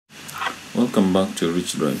Welcome back to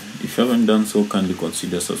Rich Drive. If you haven't done so, kindly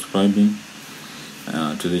consider subscribing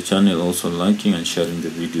to the channel, also liking and sharing the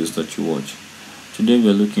videos that you watch. Today we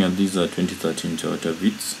are looking at this 2013 Toyota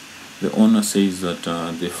Vitz. The owner says that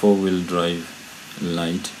the four-wheel drive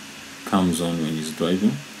light comes on when he's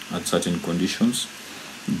driving at certain conditions,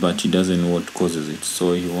 but he doesn't know what causes it,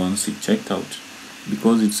 so he wants it checked out.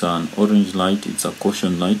 Because it's an orange light, it's a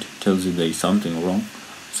caution light, tells you there is something wrong,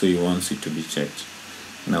 so he wants it to be checked.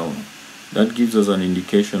 Now that gives us an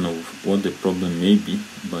indication of what the problem may be,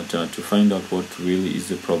 but to find out what really is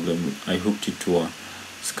the problem, I hooked it to a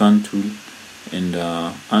scan tool, and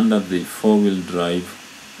under the four-wheel drive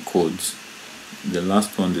codes, the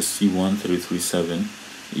last one, the C1337,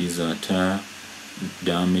 is a tire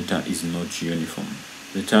diameter is not uniform.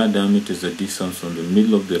 The tire diameter is the distance from the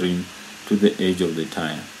middle of the rim to the edge of the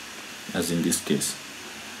tire, as in this case.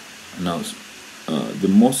 Now the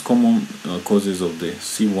most common causes of the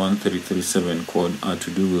C1337 code are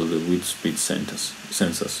to do with the wheel speed sensors.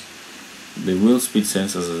 The wheel speed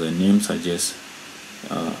sensors, as the name suggests,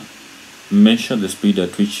 measure the speed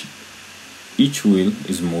at which each wheel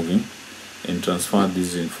is moving and transfer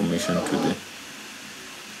this information to the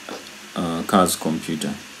car's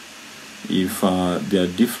computer. If there are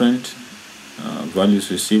different values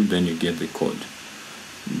received, then you get the code.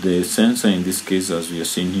 The sensor in this case, as we are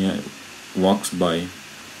seeing here, works by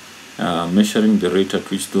measuring the rate at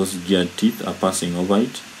which those gear teeth are passing over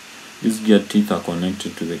it. These gear teeth are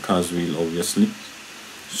connected to the car's wheel, obviously,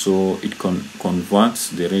 so it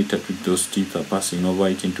converts the rate at which those teeth are passing over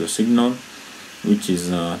it into a signal, which is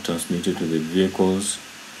transmitted to the vehicle's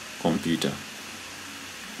computer.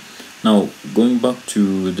 Now, going back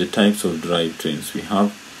to the types of drivetrains, we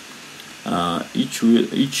have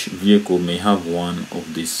each vehicle may have one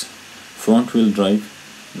of these. Front wheel drive,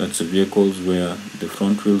 that's the vehicles where the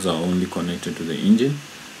front wheels are only connected to the engine.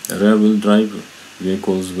 Rear wheel drive,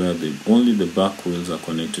 vehicles where only the back wheels are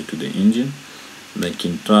connected to the engine, like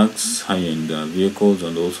in trucks, high-end vehicles,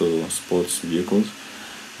 and also sports vehicles.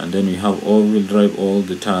 And then we have all-wheel drive, all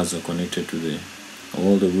the tires are connected to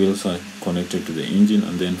all the wheels are connected to the engine.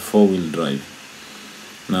 And then four-wheel drive.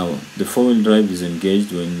 Now the four-wheel drive is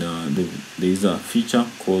engaged when there is a feature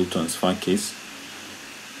called transfer case.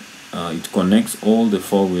 It connects all the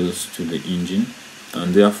four wheels to the engine,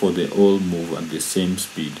 and therefore they all move at the same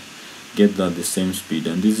speed. Get that, the same speed.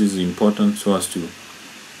 And this is important so as to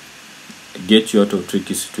get you out of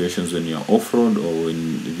tricky situations when you are off-road or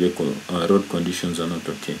when the vehicle road conditions are not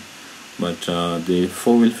okay. But the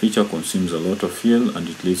four-wheel feature consumes a lot of fuel, and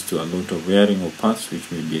it leads to a lot of wearing of parts, which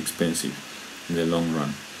may be expensive in the long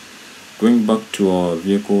run. Going back to our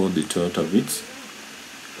vehicle, the Toyota Vitz,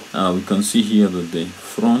 we can see here that the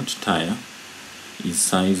front tire is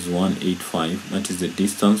size 185. That is the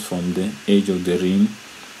distance from the edge of the rim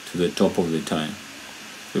to the top of the tire.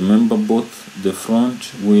 Remember, both the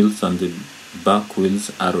front wheels and the back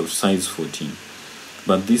wheels are of size 14,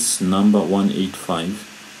 but this number 185,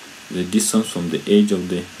 the distance from the edge of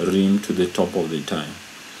the rim to the top of the tire.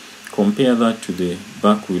 Compare that to the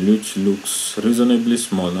back wheel, which looks reasonably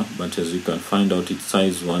smaller, but as you can find out, it's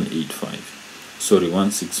size 165.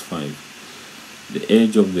 The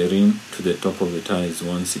edge of the rim to the top of the tire is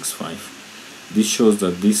 165. This shows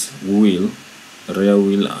that this wheel, rear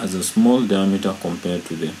wheel, has a small diameter compared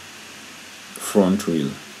to the front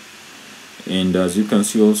wheel. And as you can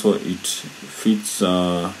see also, it fits,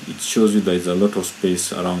 it shows you there is a lot of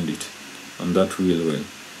space around it on that wheel well.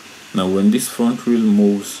 Now when this front wheel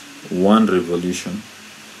moves one revolution,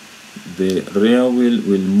 the rear wheel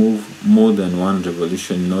will move more than one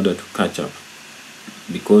revolution in order to catch up,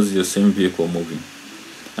 because it's the same vehicle moving.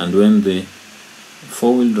 And when the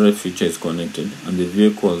four-wheel drive feature is connected and the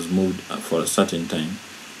vehicle has moved for a certain time,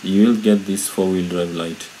 you will get this four-wheel drive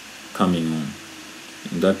light coming on,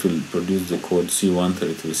 and that will produce the code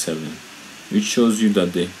C1337, which shows you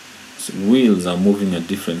that the wheels are moving at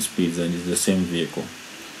different speeds and it's the same vehicle.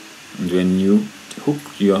 And when you hook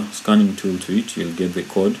your scanning tool to it, you'll get the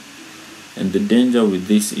code. And the danger with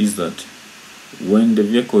this is that when the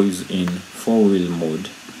vehicle is in four-wheel mode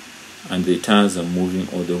and the tires are moving,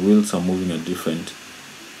 or the wheels are moving at different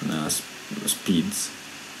speeds,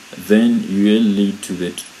 then you will lead to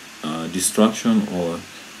the destruction, or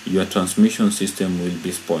your transmission system will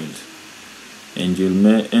be spoiled, and you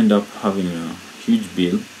may end up having a huge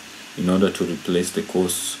bill in order to replace the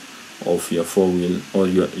cost of your four-wheel or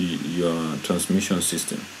your transmission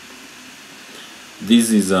system. This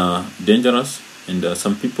is dangerous, and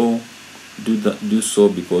some people do so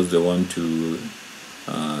because they want to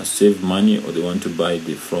save money, or they want to buy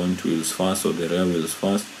the front wheels first or the rear wheels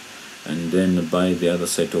first, and then buy the other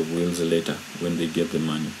set of wheels later when they get the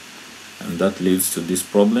money. and that leads to this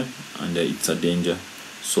problem, and it's a danger.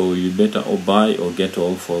 So you better or buy or get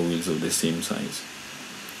all 4 wheels of the same size.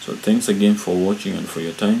 So thanks again for watching and for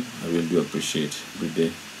your time. I really do appreciate. Good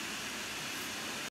day.